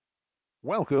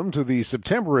Welcome to the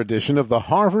September edition of the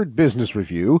Harvard Business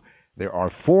Review. There are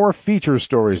 4 feature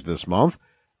stories this month.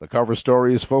 The cover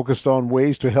story is focused on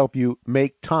ways to help you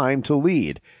make time to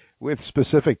lead, with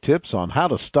specific tips on how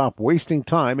to stop wasting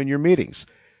time in your meetings.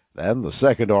 Then the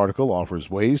second article offers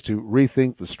ways to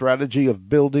rethink the strategy of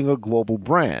building a global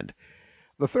brand.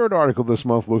 The third article this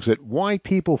month looks at why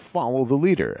people follow the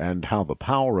leader and how the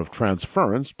power of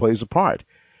transference plays a part.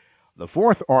 The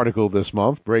fourth article this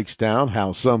month breaks down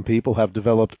how some people have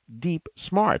developed deep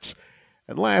smarts.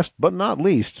 And last but not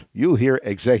least, you'll hear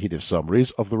executive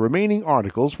summaries of the remaining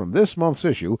articles from this month's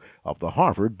issue of the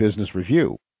Harvard Business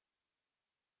Review.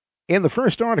 In the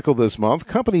first article this month,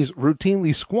 companies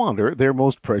routinely squander their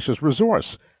most precious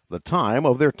resource, the time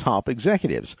of their top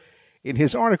executives. In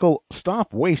his article,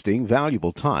 Stop Wasting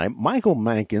Valuable Time, Michael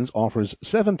Mankins offers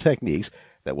 7 techniques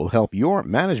that will help your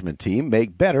management team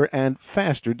make better and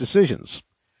faster decisions.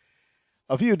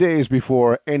 A few days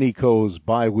before NECO's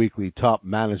biweekly top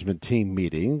management team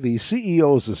meeting, the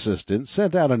CEO's assistant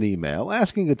sent out an email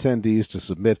asking attendees to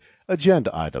submit agenda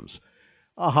items.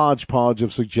 A hodgepodge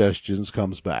of suggestions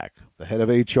comes back. The head of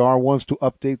HR wants to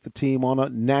update the team on a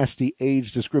nasty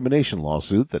age discrimination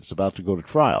lawsuit that's about to go to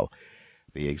trial.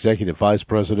 The executive vice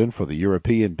president for the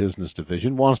European Business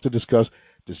Division wants to discuss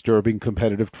disturbing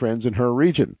competitive trends in her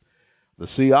region. The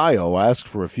CIO asks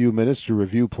for a few minutes to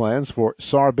review plans for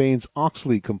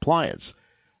Sarbanes-Oxley compliance.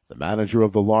 The manager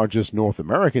of the largest North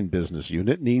American business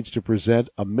unit needs to present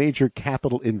a major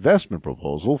capital investment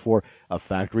proposal for a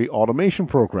factory automation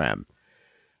program.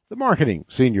 The marketing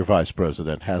senior vice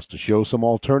president has to show some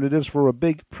alternatives for a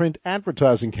big print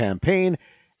advertising campaign,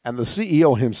 and the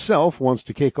CEO himself wants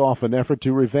to kick off an effort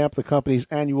to revamp the company's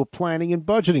annual planning and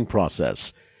budgeting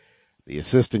process. The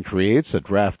assistant creates a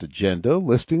draft agenda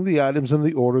listing the items in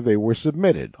the order they were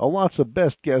submitted, allots a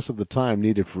best guess of the time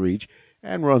needed for each,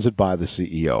 and runs it by the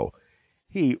CEO.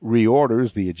 He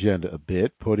reorders the agenda a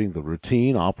bit, putting the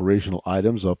routine operational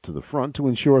items up to the front to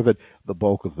ensure that the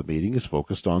bulk of the meeting is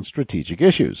focused on strategic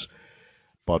issues.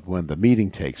 But when the meeting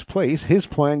takes place, his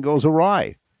plan goes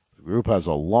awry. The group has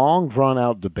a long,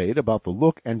 drawn-out debate about the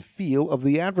look and feel of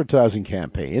the advertising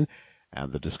campaign,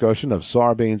 and the discussion of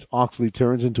Sarbanes-Oxley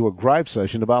turns into a gripe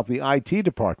session about the IT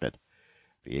department.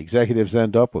 The executives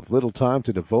end up with little time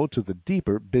to devote to the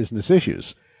deeper business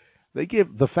issues. They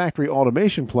give the factory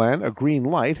automation plan a green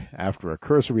light after a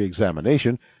cursory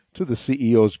examination, to the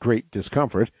CEO's great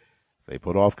discomfort. They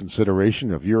put off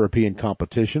consideration of European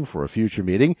competition for a future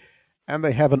meeting, and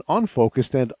they have an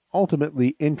unfocused and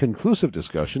ultimately inconclusive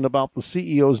discussion about the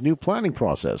CEO's new planning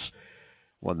process.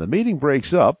 When the meeting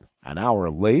breaks up, an hour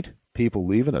late, people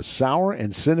leave in a sour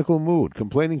and cynical mood,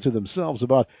 complaining to themselves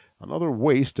about another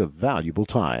waste of valuable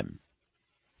time.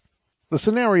 The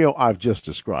scenario I've just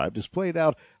described is played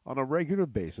out on a regular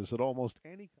basis at almost any